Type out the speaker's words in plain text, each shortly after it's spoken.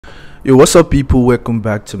Yo, what's up, people? Welcome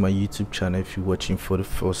back to my YouTube channel. If you're watching for the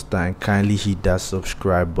first time, kindly hit that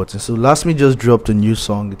subscribe button. So Lasmid just dropped a new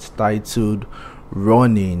song. It's titled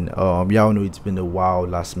Running. Y'all know it's been a while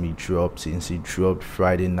Lasmid dropped, since he dropped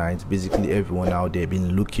Friday night. Basically everyone out there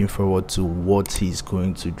been looking forward to what he's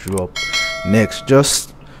going to drop next.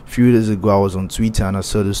 Just a few days ago I was on Twitter and I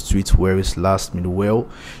saw this tweet where it's Lasmid. Well,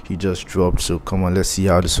 he just dropped, so come on, let's see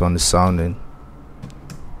how this one is sounding.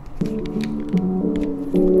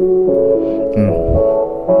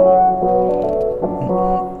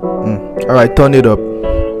 All right, turn it up.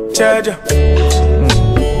 Charger.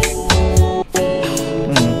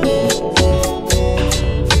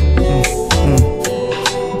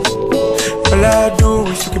 All I do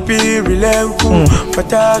is you can be real and cool.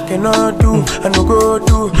 What I cannot do, I no go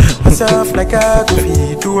do myself like I go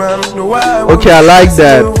feed do. I'm no why. Okay, I like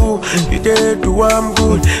that. You did do I'm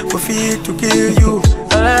good. For feed to kill you.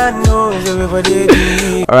 All I know is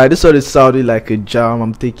everybody. Alright, this one is sounding like a jam.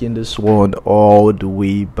 I'm taking this one all the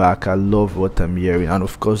way back. I love what I'm hearing, and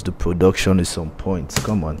of course the production is on point.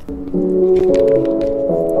 Come on.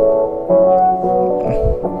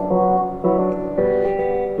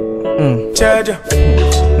 Charger.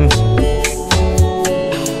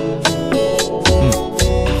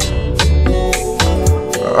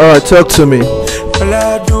 Alright, talk to me. All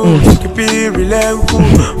I do is keep it real and cool.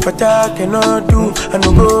 What I cannot do, I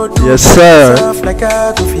no go do. Yes, sir. Myself like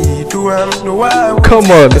I go feed do. I'm no why. Come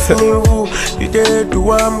on. You did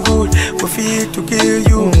do I'm good. For feed to kill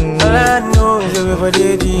you. All I know is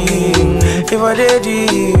everybody did. Everybody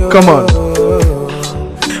did. Come on.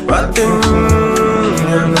 One thing,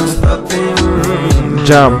 I'm not stopping.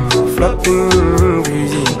 Jam. Flopping,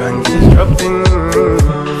 greasy banging, dropping,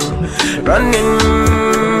 running,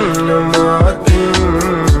 no more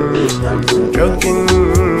thing, I'm joking.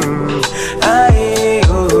 I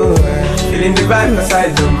feeling the vibe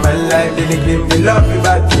aside of my life. They claim they love me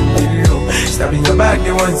back to the low. Stabbing your back,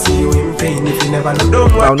 they won't see you in pain. If you never know,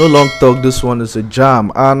 don't worry. Now, no long talk, this one is a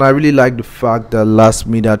jam, and I really like the fact that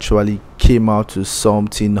Lasmid actually came out with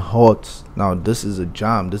something hot. Now this is a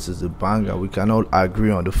jam, this is a banger. We cannot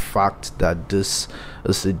agree on the fact that this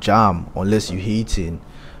is a jam unless you hating.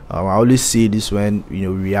 I always say this when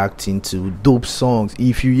reacting to dope songs.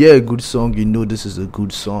 If you hear a good song, you know this is a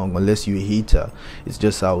good song, unless you're a hater. It's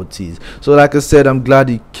just how it is. So like I said, I'm glad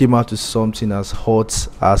he came out with something as hot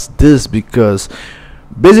as this, because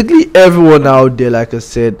basically everyone out there, like I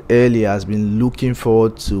said earlier, has been looking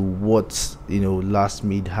forward to what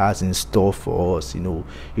Lasmid has in store for us.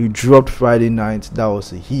 He dropped Friday night, that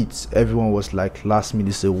was a hit. Everyone was like, Lasmid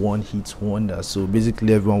is a one-hit wonder. So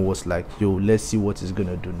basically everyone was like, yo, let's see what he's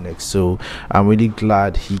gonna do next. So I'm really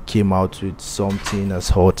glad he came out with something as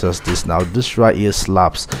hot as this. Now this right here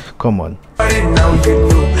slaps. Come on. Now you know,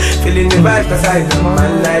 feeling the vibe aside of my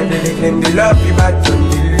life. They claim they love you back to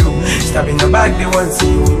the low. Stabbing your back, they won't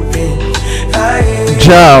see you in pain.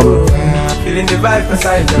 Jam. Feeling the vibe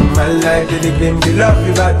aside of my life. They claim they love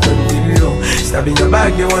you back to the low. Stabbing your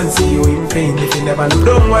back, they won't see you in pain. If you never know,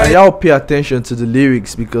 don't worry. Y'all pay attention to the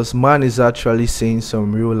lyrics, because man is actually saying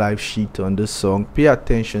some real life shit on this song. Pay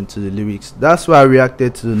attention to the lyrics. That's why I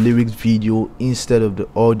reacted to the lyrics video instead of the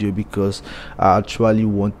audio, because I actually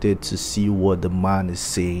wanted to see what the man is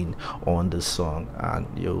saying on the song. And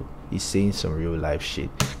yo, he's saying some real life shit.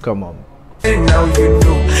 Come on. And now you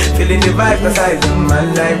know, feeling the vibe aside of my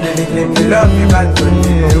life. They claim they love you back to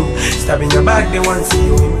the low. Stabbing your back, they won't see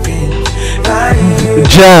you in pain.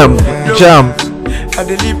 Jam. I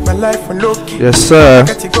dey live my life on low key. Yes, sir.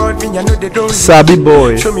 God, me, I know they don't Sabi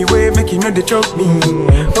boy. show me way, make you know they choke me.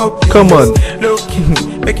 Come on. Low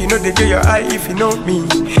key, make you know they do your eye if you know me.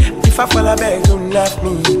 If I fall, I beg, don't laugh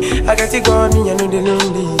me. I got to God, me, I know they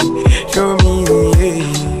lonely. Show me,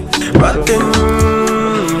 yeah. One thing,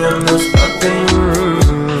 I'm not stopping.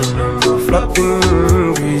 I'm not flopping.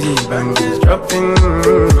 Greasy bangers dropping.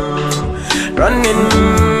 Running,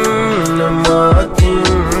 no more thing.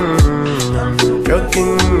 I'm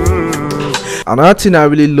joking. Another thing I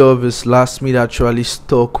really love is Lasmid actually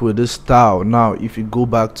stuck with this style. Now if you go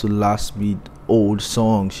back to Lasmid old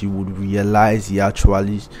songs, you would realize he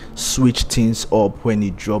actually switched things up when he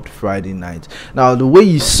dropped Friday night. Now the way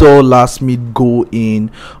you saw Lasmid go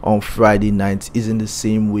in on Friday night isn't the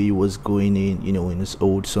same way he was going in in his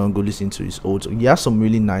old song. Go listen to his old song. He has some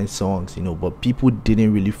really nice songs, but people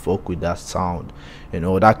didn't really fuck with that sound,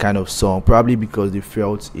 that kind of song, probably because they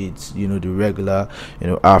felt it's the regular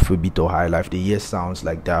Afrobeat or high life. The sounds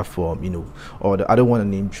like that from or I don't want to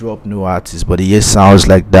name drop no artists, but the sounds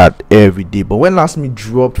like that every day. But when Lasmid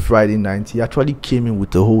dropped Friday night, he actually came in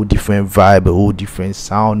with a whole different vibe, a whole different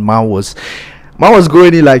sound. Man was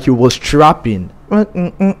going in like he was trapping.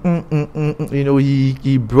 You know,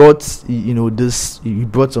 he brought he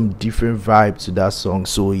brought some different vibe to that song,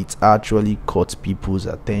 so it actually caught people's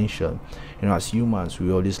attention. You know, as humans,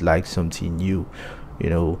 we always like something new. You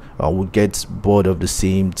know, we get bored of the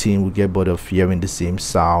same thing, we get bored of hearing the same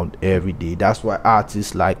sound every day. That's why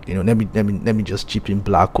artists like, you know, let me just chip in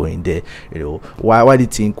Black Hole in there. You know, why do you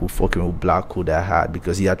think we fucking with Black Hole that hard?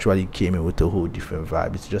 Because he actually came in with a whole different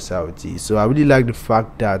vibe. It's just how it is. So I really like the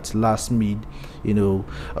fact that Lasmid, you know,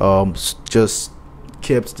 just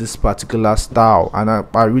kept this particular style, and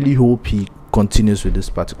I really hope he continues with this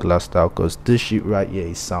particular style, because this shit right here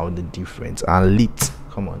is sounding different and lit.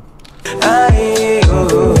 Come on. Feeling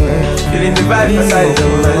the vibe beside you,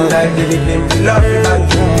 man. Like they claim to love you, but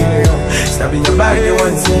you know. Stabbing your back, they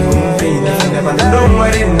want to see you in pain. If you never know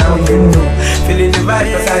what it now, you know. Feeling the vibe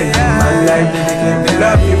beside you, man. Like they claim to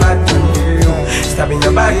love you, but you know. Stabbing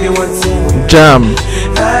your back, they want to see you in Jam.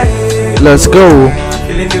 Let's go.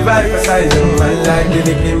 Feeling the vibe beside you, man. Like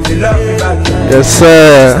they claim to love you, but you know. Yes,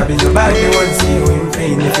 sir. Stabbing your back, they want to see you in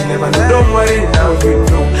pain. If you never know what it now, you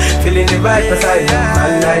know. Feeling the vibe beside you,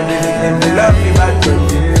 man. Like they claim to love you, but you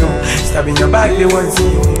know. Stabbing your back, they want to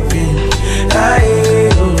see you in pain.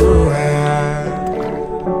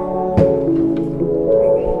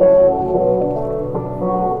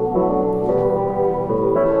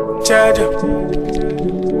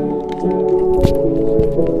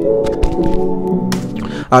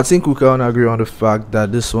 I think we can agree on the fact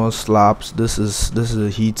that this one slaps. This is a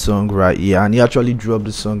hit song right here, and he actually dropped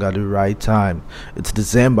the song at the right time. It's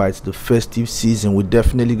December, it's the festive season. We're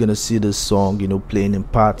definitely gonna see this song, you know, playing in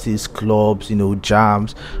parties, clubs, you know,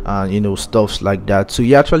 jams, and you know, stuffs like that. So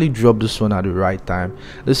he actually dropped this one at the right time.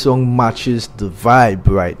 This song matches the vibe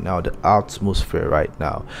right now, the atmosphere right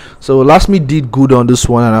now. So Lasmid did good on this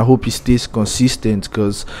one, and I hope he stays consistent,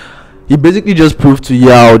 because he basically just proved to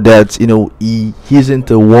y'all that, you know, he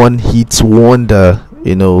isn't a one-hit wonder.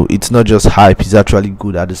 You know, it's not just hype. He's actually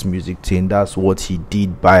good at this music thing. That's what he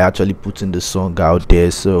did by actually putting the song out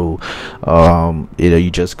there. So you know,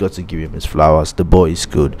 you just got to give him his flowers. The boy is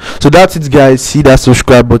good. So that's it, guys. See that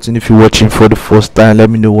subscribe button if you're watching for the first time. Let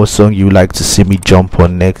me know what song you would like to see me jump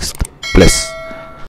on next. Bless.